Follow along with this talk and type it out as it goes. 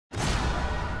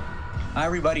Hi,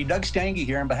 everybody. Doug Stange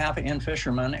here on behalf of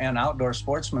In-Fisherman and Outdoor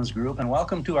Sportsman's Group, and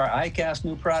welcome to our ICAST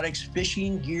New Products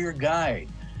Fishing Gear Guide.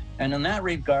 And in that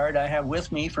regard, I have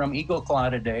with me from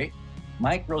EcoClaw today,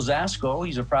 Mike Rosasco.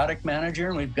 He's a product manager,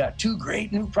 and we've got two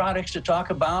great new products to talk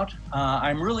about.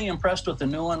 I'm really impressed with the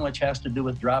new one, which has to do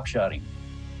with drop shotting.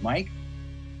 Mike?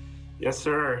 Yes,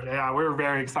 sir. Yeah, we're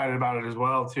very excited about it as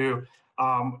well, too.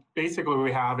 Basically, what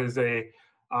we have is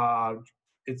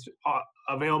it's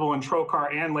available in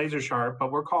Trocar and Laser Sharp,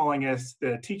 but we're calling this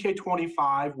the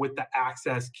TK25 with the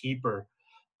AXS Keeper.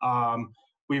 I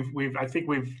think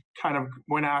we've kind of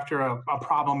went after a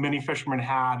problem many fishermen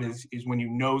have is when you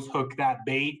nose hook that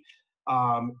bait,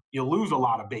 you'll lose a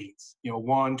lot of baits,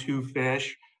 1, 2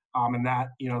 fish, and that,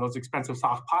 those expensive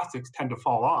soft plastics tend to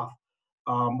fall off.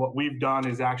 What we've done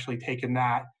is actually taken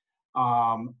that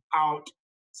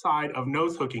outside of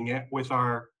nose hooking it with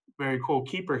our very cool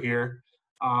keeper here,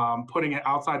 putting it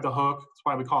outside the hook. That's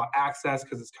why we call it access,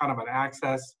 because it's kind of an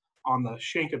access on the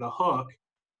shank of the hook.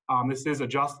 This is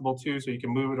adjustable too, so you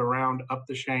can move it around up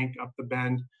the shank, up the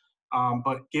bend,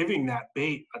 but giving that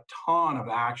bait a ton of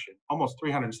action, almost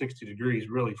 360 degrees,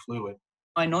 really fluid.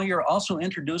 I know you're also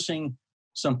introducing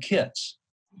some kits.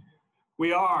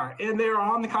 We are, and they're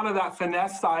on the kind of that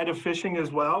finesse side of fishing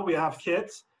as well. We have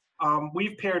kits.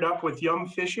 We've paired up with Yum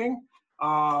Fishing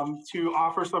to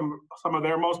offer some of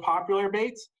their most popular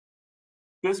baits.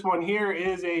 This one here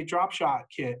is a drop shot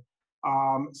kit.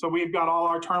 So we've got all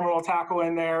our terminal tackle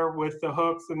in there with the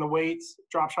hooks and the weights,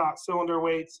 drop shot cylinder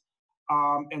weights,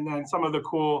 and then some of the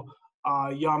cool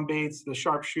Yum baits, the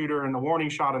sharpshooter and the warning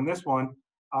shot in this one.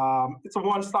 It's a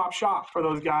one-stop shop for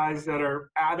those guys that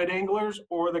are avid anglers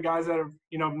or the guys that have,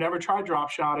 never tried drop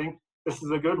shotting. This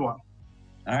is a good one.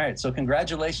 All right, so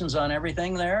congratulations on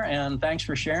everything there, and thanks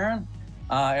for sharing.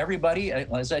 Everybody,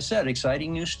 as I said,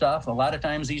 exciting new stuff. A lot of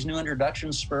times these new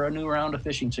introductions spur a new round of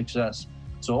fishing success.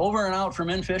 So over and out from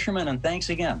In-Fisherman, and thanks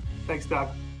again. Thanks, Doug.